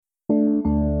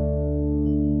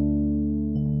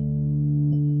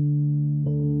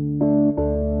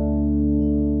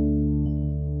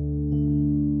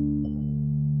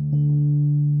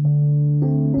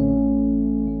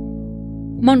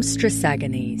Monstrous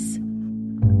Agonies.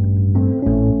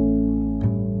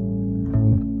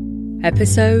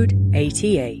 Episode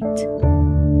 88.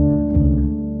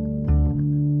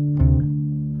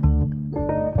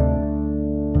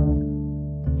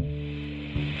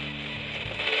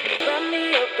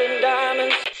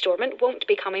 Stormont won't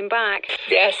be coming back.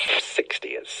 Yes,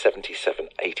 60 at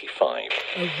 77.85.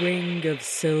 A ring of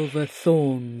silver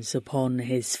thorns upon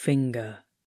his finger,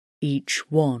 each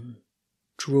one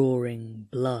drawing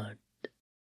blood.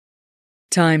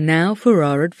 Time now for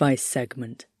our advice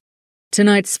segment.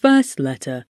 Tonight's first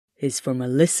letter is from a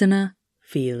listener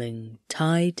feeling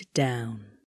tied down.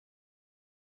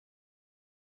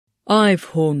 I've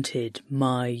haunted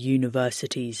my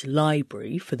university's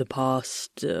library for the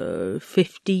past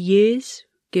 50 years,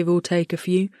 give or take a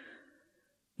few.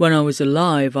 When I was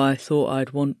alive, I thought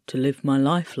I'd want to live my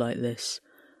life like this.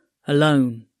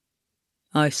 Alone,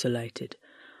 isolated,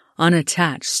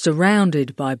 unattached,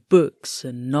 surrounded by books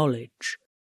and knowledge.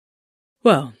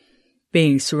 Well,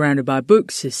 being surrounded by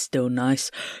books is still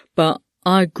nice, but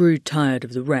I grew tired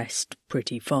of the rest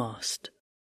pretty fast.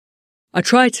 I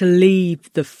tried to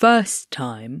leave the first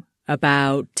time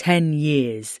about 10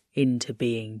 years into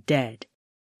being dead.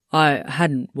 I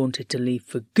hadn't wanted to leave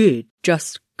for good,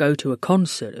 just go to a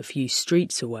concert a few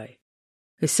streets away.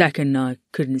 The second I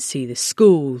couldn't see the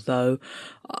school, though,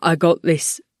 I got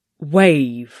this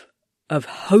wave of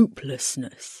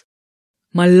hopelessness.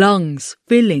 My lungs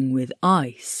filling with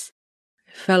ice.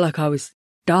 It felt like I was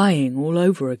dying all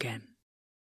over again.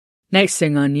 Next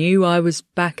thing I knew, I was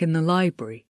back in the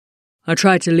library. I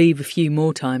tried to leave a few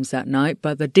more times that night,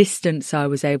 but the distance I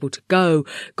was able to go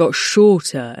got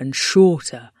shorter and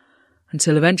shorter,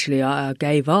 until eventually I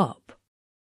gave up.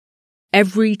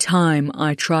 Every time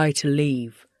I try to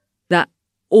leave, that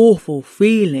awful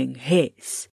feeling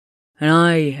hits, and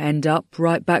I end up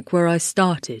right back where I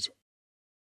started.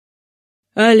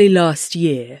 Early last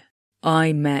year,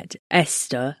 I met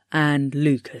Esther and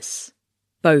Lucas,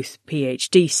 both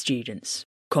PhD students,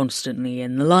 constantly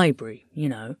in the library, you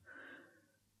know.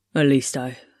 At least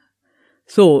I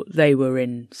thought they were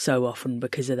in so often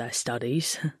because of their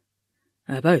studies.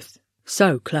 They're both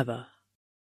so clever.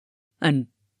 And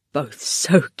both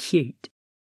so cute.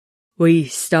 We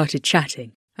started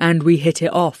chatting, and we hit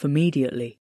it off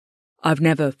immediately. I've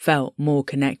never felt more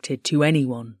connected to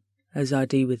anyone as I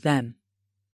do with them.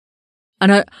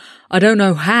 And I don't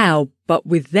know how, but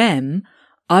with them,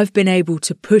 I've been able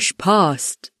to push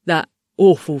past that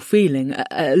awful feeling,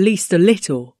 at least a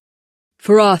little.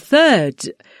 For our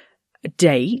third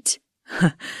date,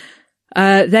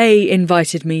 they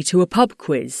invited me to a pub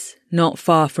quiz not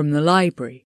far from the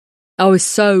library. I was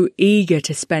so eager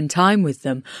to spend time with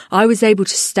them, I was able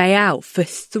to stay out for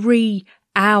 3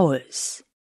 hours.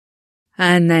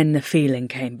 And then the feeling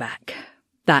came back,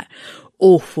 that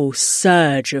awful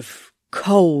surge of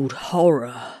cold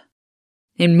horror.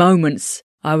 In moments,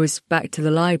 I was back to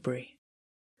the library.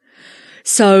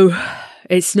 So,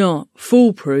 it's not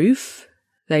foolproof.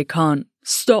 They can't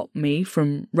stop me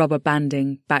from rubber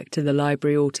banding back to the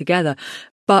library altogether,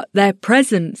 but their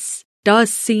presence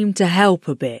does seem to help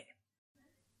a bit.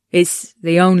 It's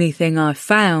the only thing I've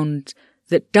found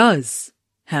that does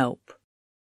help.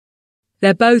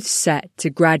 They're both set to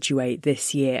graduate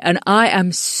this year, and I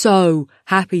am so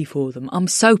happy for them. I'm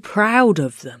so proud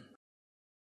of them.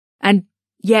 And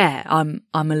yeah, I'm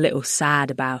a little sad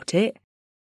about it.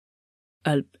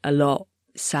 A lot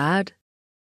sad.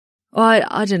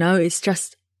 I don't know, it's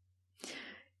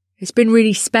been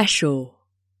really special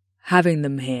having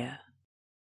them here.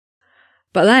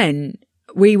 But then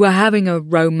we were having a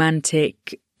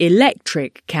romantic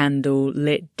electric candle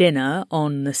lit dinner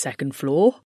on the second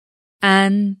floor,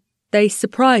 and they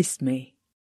surprised me.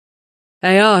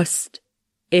 They asked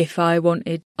if I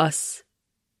wanted us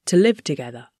to live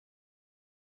together.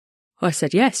 I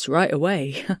said yes right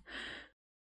away.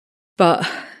 But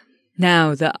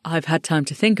now that I've had time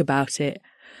to think about it,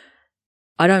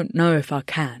 I don't know if I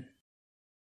can.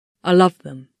 I love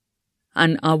them,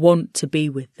 and I want to be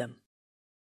with them.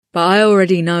 But I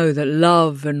already know that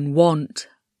love and want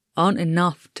aren't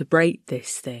enough to break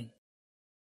this thing.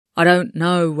 I don't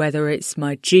know whether it's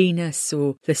my genus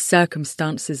or the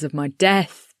circumstances of my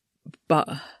death, but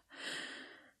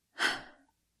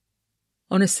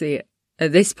honestly,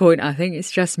 at this point I think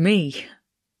it's just me.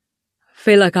 I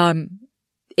feel like I'm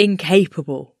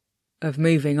incapable of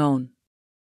moving on,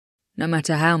 no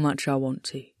matter how much I want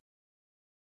to.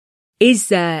 Is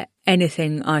there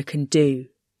anything I can do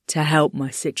to help my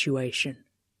situation?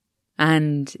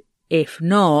 And if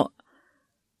not,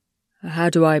 how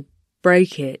do I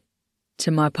break it to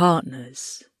my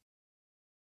partners?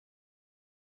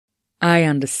 I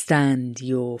understand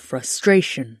your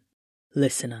frustration,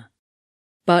 listener,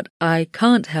 but I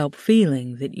can't help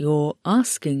feeling that you're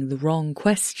asking the wrong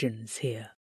questions here.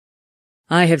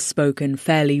 I have spoken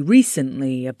fairly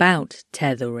recently about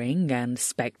tethering and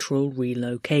spectral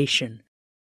relocation,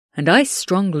 and I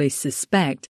strongly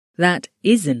suspect that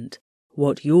isn't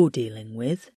what you're dealing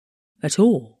with at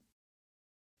all.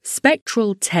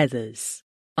 Spectral tethers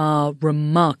are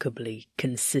remarkably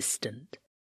consistent.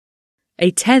 A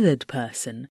tethered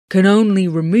person can only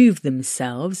remove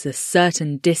themselves a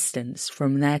certain distance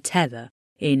from their tether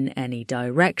in any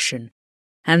direction,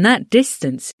 and that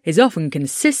distance is often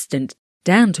consistent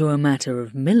down to a matter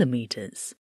of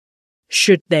millimeters.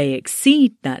 Should they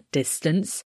exceed that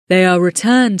distance, they are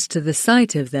returned to the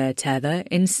site of their tether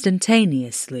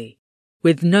instantaneously,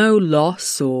 with no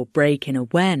loss or break in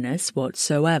awareness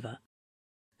whatsoever.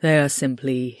 They are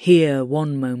simply here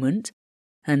one moment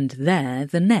and there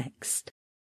the next.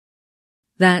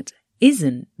 That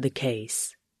isn't the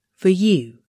case for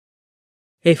you.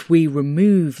 If we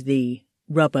remove the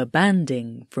rubber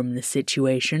banding from the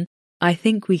situation, I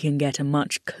think we can get a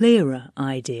much clearer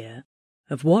idea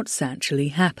of what's actually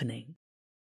happening.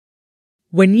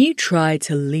 When you try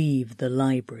to leave the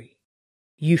library,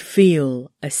 you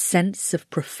feel a sense of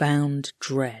profound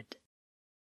dread.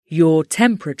 Your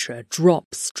temperature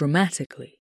drops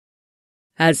dramatically.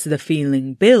 As the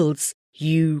feeling builds,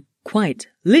 you quite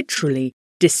literally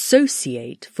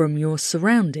dissociate from your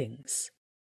surroundings.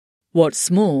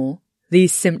 What's more,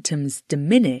 these symptoms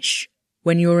diminish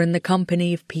when you're in the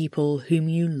company of people whom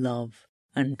you love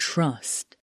and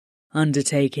trust,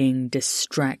 undertaking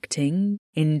distracting,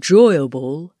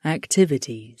 enjoyable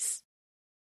activities.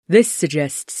 This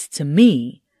suggests to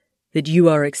me that you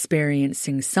are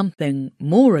experiencing something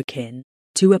more akin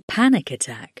to a panic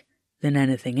attack than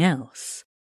anything else,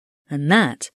 and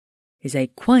that is a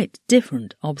quite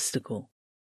different obstacle.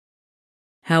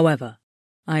 However,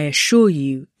 I assure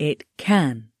you it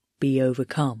can be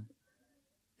overcome.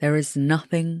 There is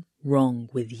nothing wrong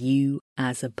with you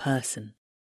as a person,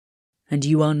 and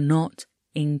you are not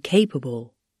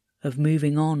incapable of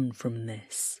moving on from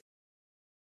this.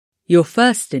 Your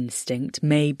first instinct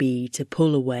may be to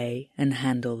pull away and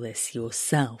handle this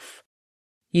yourself.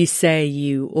 You say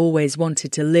you always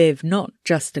wanted to live not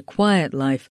just a quiet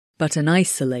life, but an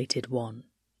isolated one,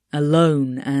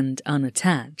 alone and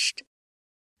unattached.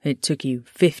 It took you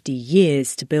 50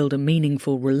 years to build a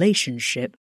meaningful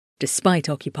relationship, despite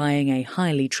occupying a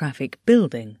highly trafficked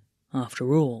building,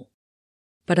 after all.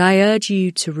 But I urge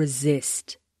you to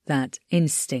resist that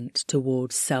instinct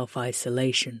towards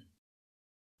self-isolation.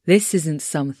 This isn't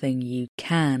something you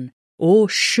can or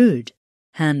should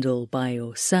handle by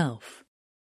yourself.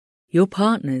 Your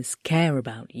partners care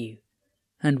about you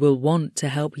and will want to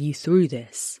help you through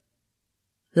this.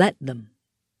 Let them.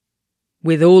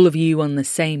 With all of you on the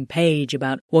same page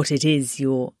about what it is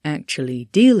you're actually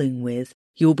dealing with,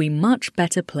 you'll be much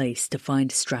better placed to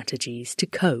find strategies to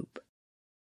cope.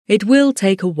 It will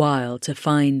take a while to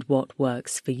find what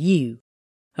works for you.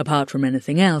 Apart from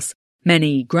anything else,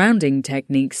 many grounding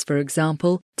techniques, for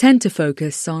example, tend to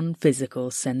focus on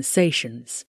physical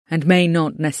sensations and may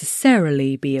not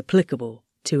necessarily be applicable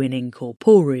to an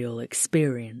incorporeal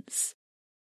experience.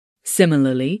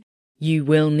 Similarly, you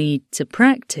will need to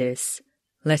practice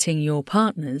letting your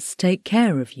partners take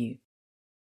care of you.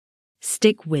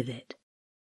 Stick with it.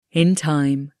 In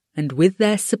time and with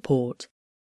their support,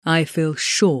 I feel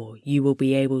sure you will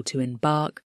be able to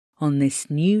embark on this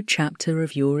new chapter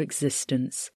of your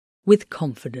existence with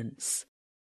confidence,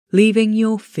 leaving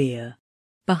your fear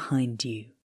behind you.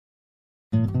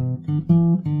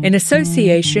 In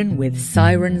association with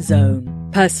Siren Zone,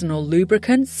 personal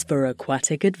lubricants for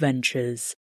aquatic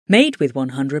adventures, made with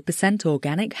 100%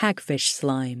 organic hagfish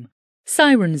slime.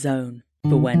 Siren Zone,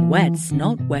 for when wet's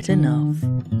not wet enough.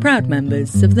 Proud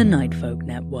members of the Nightfolk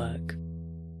Network.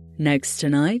 Next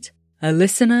tonight, a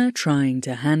listener trying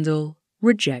to handle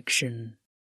rejection.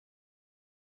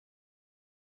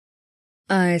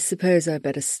 I suppose I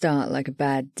better start like a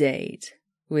bad date,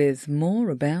 with more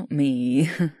about me.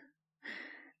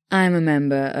 I'm a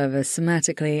member of a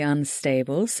somatically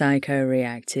unstable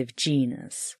psychoreactive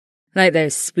genus. Like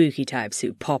those spooky types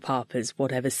who pop up as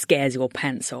whatever scares your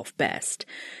pants off best.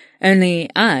 Only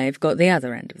I've got the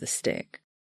other end of the stick.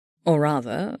 Or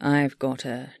rather, I've got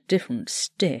a different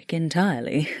stick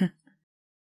entirely.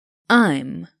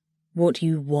 I'm what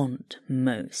you want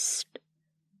most.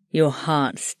 Your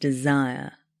heart's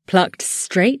desire, plucked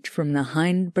straight from the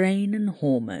hindbrain and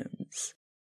hormones.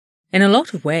 In a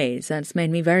lot of ways, that's made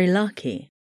me very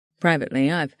lucky.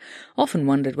 Privately, I've often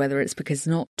wondered whether it's because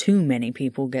not too many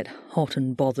people get hot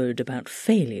and bothered about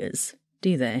failures,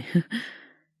 do they?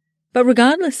 But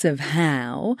regardless of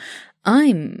how,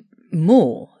 I'm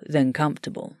more than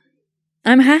comfortable.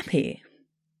 I'm happy.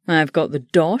 I've got the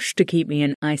dosh to keep me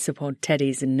in isopod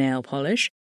teddies and nail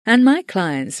polish, and my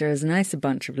clients are as nice a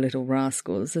bunch of little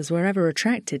rascals as were ever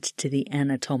attracted to the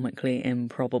anatomically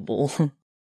improbable.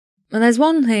 But there's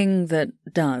one thing that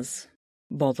does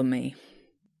bother me,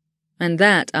 and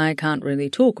that I can't really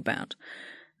talk about,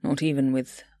 not even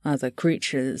with other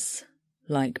creatures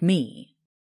like me.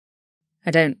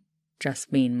 I don't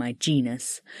just mean my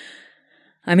genus.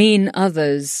 I mean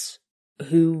others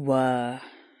who were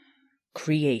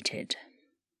created.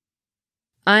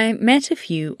 I met a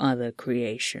few other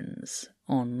creations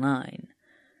online.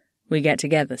 We get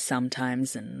together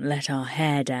sometimes and let our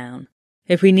hair down.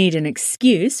 If we need an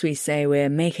excuse, we say we're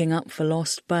making up for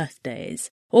lost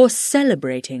birthdays or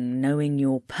celebrating knowing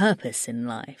your purpose in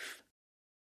life.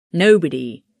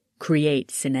 Nobody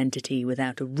creates an entity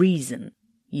without a reason,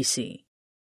 you see.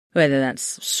 Whether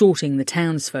that's sorting the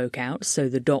townsfolk out so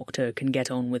the doctor can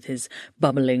get on with his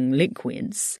bubbling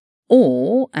liquids,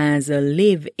 or as a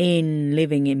live-in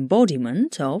living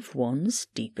embodiment of one's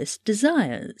deepest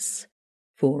desires,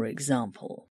 for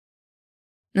example.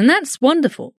 And that's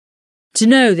wonderful, to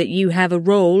know that you have a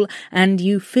role and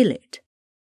you fill it.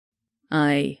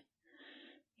 I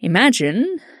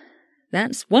imagine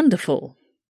that's wonderful.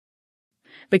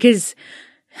 Because,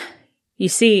 you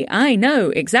see, I know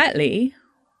exactly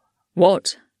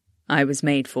what I was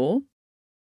made for,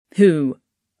 who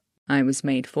I was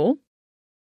made for,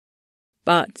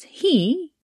 but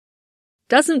he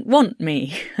doesn't want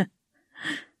me.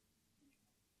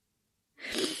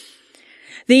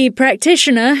 The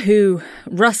practitioner who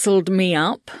rustled me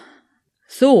up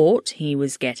thought he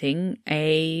was getting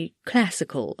a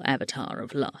classical avatar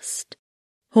of lust.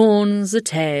 Horns, a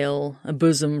tail, a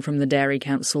bosom from the Dairy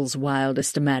Council's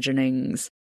wildest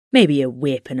imaginings, maybe a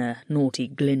whip and a naughty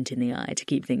glint in the eye to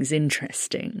keep things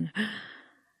interesting.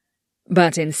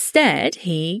 But instead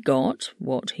he got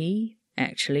what he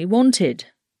actually wanted.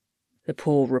 The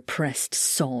poor repressed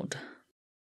sod.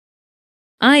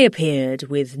 I appeared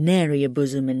with nary a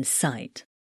bosom in sight.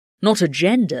 Not a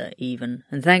gender, even,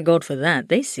 and thank God for that,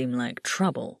 they seem like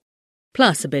trouble.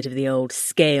 Plus a bit of the old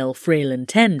scale, frill and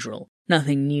tendril,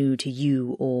 nothing new to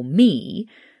you or me,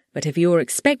 but if you're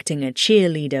expecting a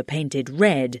cheerleader painted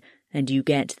red and you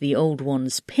get the old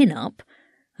one's pin-up,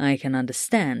 I can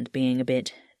understand being a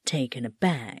bit taken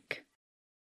aback.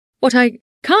 What I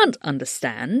can't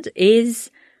understand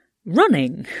is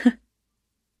running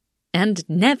and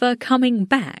never coming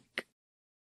back.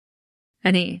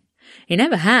 And he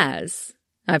never has.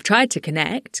 I've tried to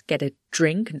connect, get a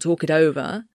drink and talk it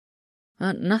over,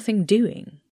 but nothing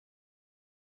doing.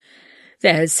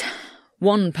 There's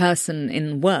one person in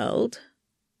the world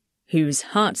whose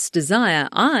heart's desire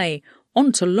I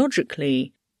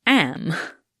ontologically am.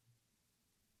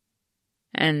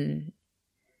 And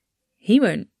he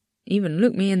won't even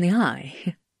look me in the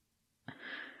eye.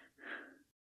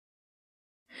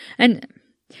 And,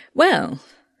 well,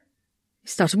 you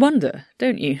start to wonder,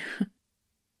 don't you?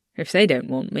 If they don't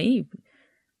want me,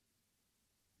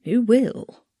 who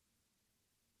will?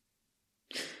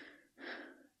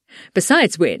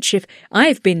 Besides which, if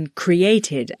I've been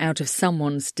created out of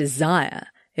someone's desire,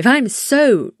 if I'm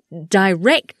so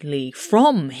directly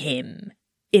from him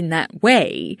in that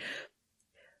way,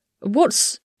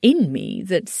 what's in me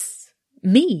that's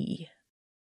me?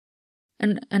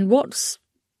 And what's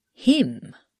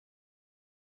him?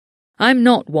 I'm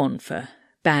not one for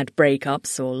bad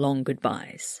breakups or long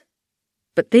goodbyes.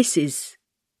 But this is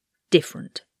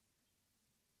different.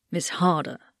 It's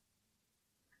harder.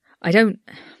 I don't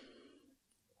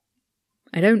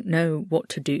know what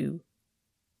to do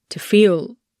to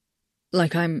feel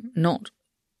like I'm not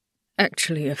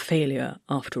actually a failure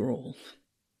after all.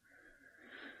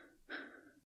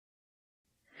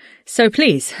 So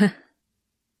please,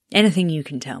 anything you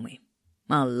can tell me,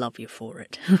 I'll love you for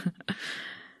it.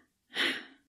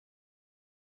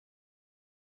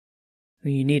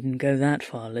 You needn't go that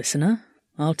far, listener.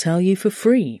 I'll tell you for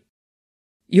free.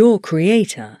 Your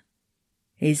creator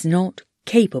is not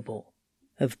capable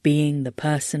of being the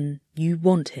person you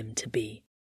want him to be.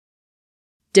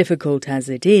 Difficult as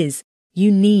it is,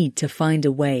 you need to find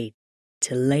a way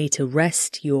to lay to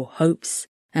rest your hopes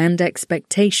and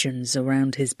expectations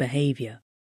around his behaviour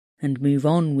and move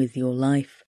on with your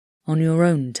life on your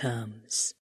own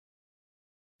terms.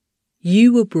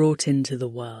 You were brought into the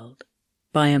world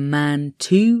by a man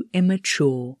too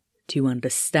immature to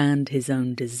understand his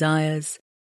own desires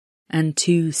and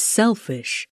too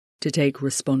selfish to take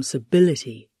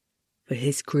responsibility for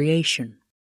his creation.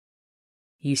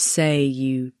 You say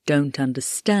you don't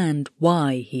understand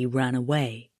why he ran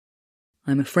away.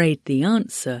 I'm afraid the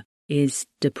answer is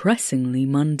depressingly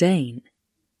mundane.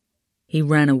 He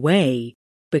ran away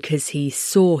because he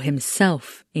saw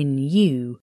himself in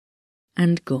you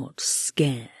and got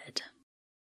scared.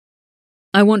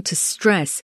 I want to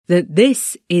stress that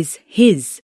this is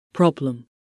his problem,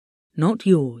 not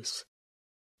yours.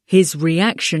 His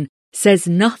reaction says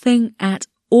nothing at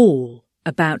all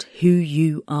about who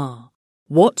you are,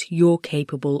 what you're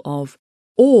capable of,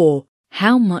 or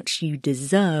how much you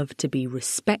deserve to be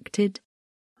respected,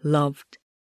 loved,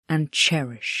 and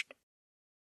cherished.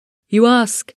 You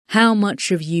ask how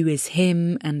much of you is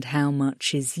him and how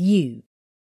much is you.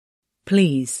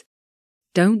 Please,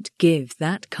 don't give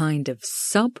that kind of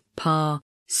subpar,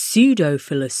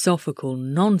 pseudo-philosophical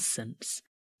nonsense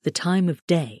the time of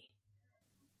day.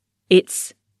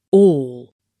 It's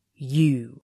all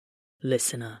you,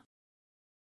 listener.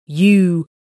 You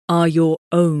are your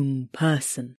own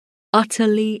person,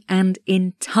 utterly and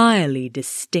entirely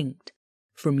distinct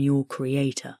from your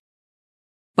creator.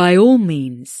 By all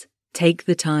means, take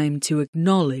the time to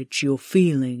acknowledge your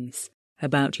feelings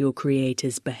about your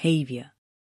creator's behavior.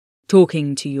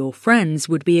 Talking to your friends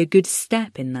would be a good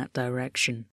step in that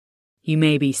direction. You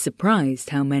may be surprised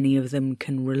how many of them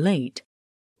can relate,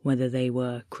 whether they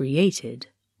were created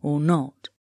or not.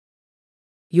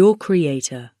 Your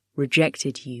creator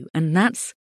rejected you, and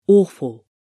that's awful.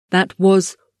 That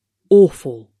was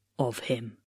awful of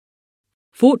him.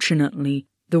 Fortunately,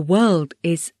 the world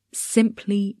is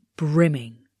simply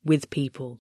brimming with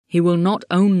people who will not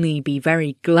only be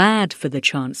very glad for the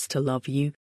chance to love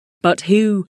you, but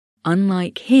who,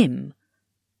 unlike him,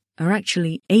 are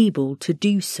actually able to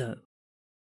do so,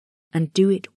 and do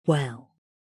it well.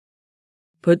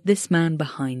 Put this man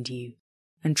behind you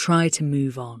and try to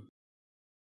move on.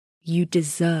 You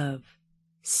deserve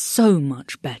so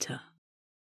much better.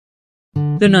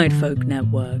 The Nightfolk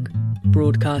Network,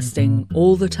 broadcasting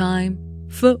all the time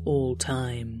for all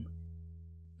time.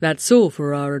 That's all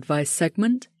for our advice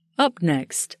segment. Up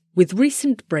next, with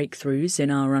recent breakthroughs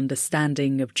in our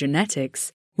understanding of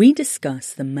genetics, we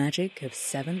discuss the magic of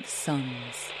seventh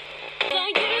sons.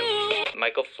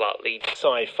 Michael Flatley.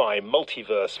 Sci-fi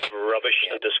multiverse. Rubbish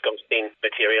and disgusting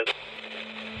material.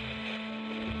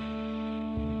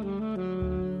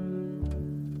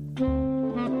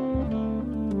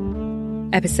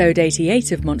 Episode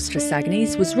 88 of Monstrous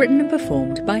Agonies was written and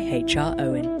performed by H.R.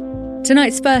 Owen.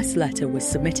 Tonight's first letter was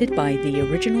submitted by the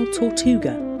original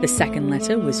Tortuga. The second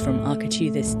letter was from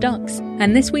Architeuthis Dux,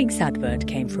 and this week's advert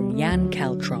came from Jan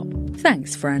Caltrop.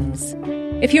 Thanks, friends.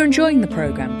 If you're enjoying the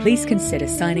programme, please consider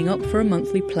signing up for a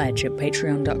monthly pledge at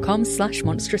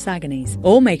patreon.com/monstrousagonies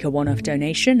or make a one-off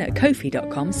donation at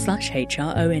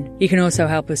ko-fi.com/HROwen. You can also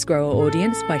help us grow our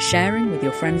audience by sharing with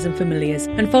your friends and familiars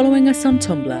and following us on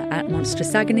Tumblr at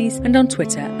Monstrous Agonies and on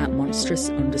Twitter at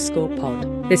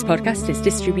monstrous_pod. This podcast is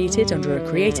distributed under a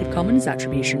Creative Commons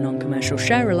Attribution Non-Commercial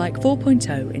Share-alike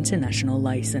 4.0 international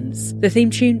license. The theme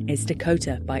tune is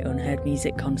Dakota by Unheard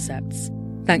Music Concepts.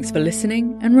 Thanks for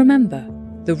listening, and remember,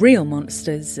 the real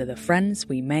monsters are the friends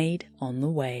we made on the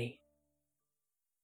way.